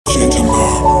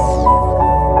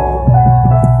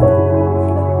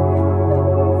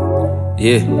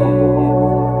Yeah.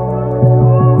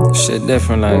 Shit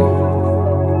different, like.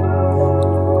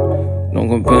 Don't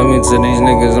compare me to these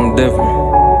niggas, I'm different.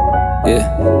 Yeah.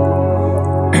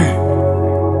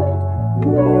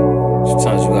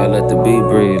 Sometimes you gotta let the beat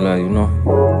breathe, like, you know.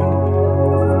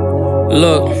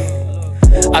 Look,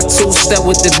 I two-step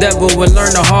with the devil and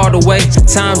learned the hard way.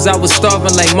 Times I was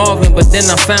starving like Marvin, but then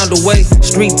I found a way.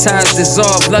 Street ties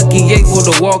dissolved, lucky able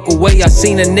to walk away. I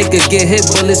seen a nigga get hit,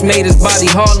 bullets made his body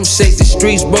Harlem shake. The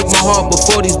streets broke my heart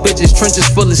before these bitches, trenches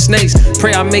full of snakes.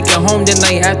 Pray I make it home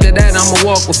tonight, after that I'ma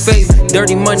walk with faith.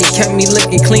 Dirty money kept me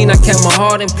looking clean, I kept my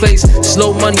heart in place.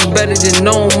 Slow money better than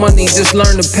no money, just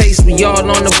learn the pace. We all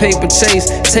on the paper chase,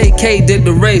 Take K did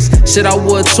the race. Shit I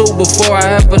would too before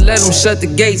I ever let them shut the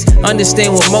gates.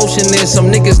 Understand what motion is, some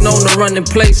niggas known to run in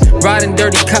place. Riding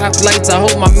dirty cop lights, I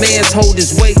hope my mans hold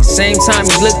his weight. Same time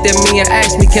he looked at me and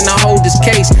asked me, can I hold this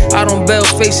case? I don't bail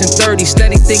facing 30,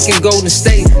 steady thinking Golden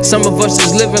State. Some of us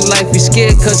is living life, we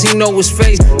scared cause he know his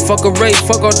face. Fuck a race,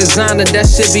 fuck our designer, that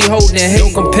shit be holding hate.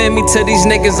 Don't compare me to these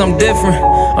niggas, I'm different.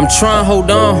 I'm trying to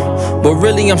hold on, but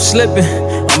really I'm slipping.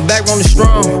 I'm back on the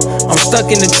strong, I'm stuck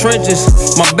in the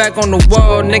trenches. My back on the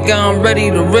wall, nigga, I'm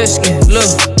ready to risk it. Look,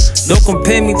 don't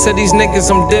compare me to these niggas,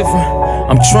 I'm different.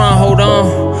 I'm trying to hold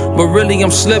on, but really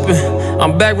I'm slipping.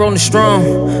 I'm back rolling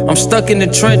strong, I'm stuck in the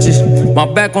trenches.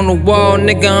 My back on the wall,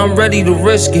 nigga, I'm ready to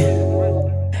risk it.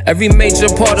 Every major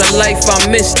part of life I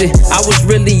missed it. I was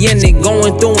really in it,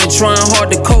 going through and trying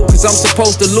hard to cope, cause I'm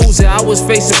supposed to lose it. I was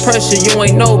facing pressure, you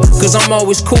ain't know, cause I'm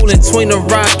always cool in between the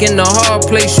rock and the hard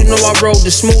place. You know I rode the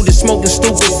smoothest, smoking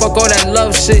stupid, fuck all that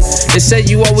love shit. They say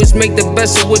you always make the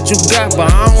best of what you got,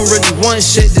 but I don't really want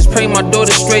shit. Just pray my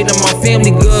daughter straight and my family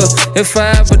good. If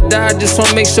I ever die, just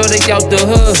wanna make sure they out the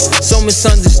hood. So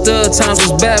misunderstood, times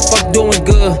was bad, fuck doing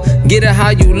good. Get it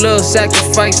how you love,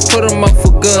 sacrifice, put them up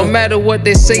for good. No matter what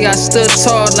they say, I stood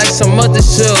tall like some others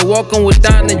should. Walking with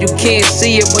Donna, you can't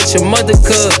see it, but your mother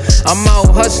could. I'm out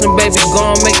hustling, baby,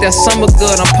 gon' make that summer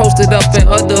good. I'm posted up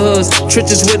in other hoods,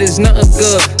 trenches with it's nothing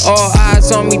good. All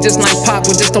eyes on me just like pop,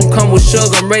 but just don't come with sugar.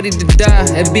 I'm ready to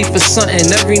die and be for something,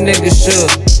 every nigga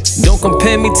should. Don't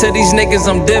compare me to these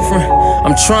niggas, I'm different.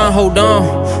 I'm trying to hold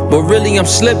on, but really I'm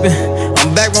slipping.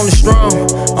 I'm back on the strong,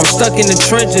 I'm stuck in the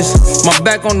trenches. My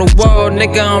back on the wall,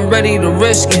 nigga, I'm ready to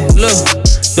risk it. Look,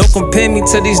 don't compare me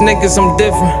to these niggas, I'm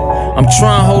different. I'm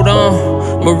trying to hold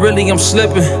on, but really I'm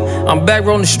slipping. I'm back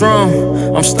rolling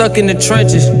strong, I'm stuck in the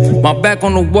trenches. My back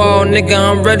on the wall, nigga,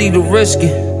 I'm ready to risk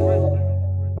it.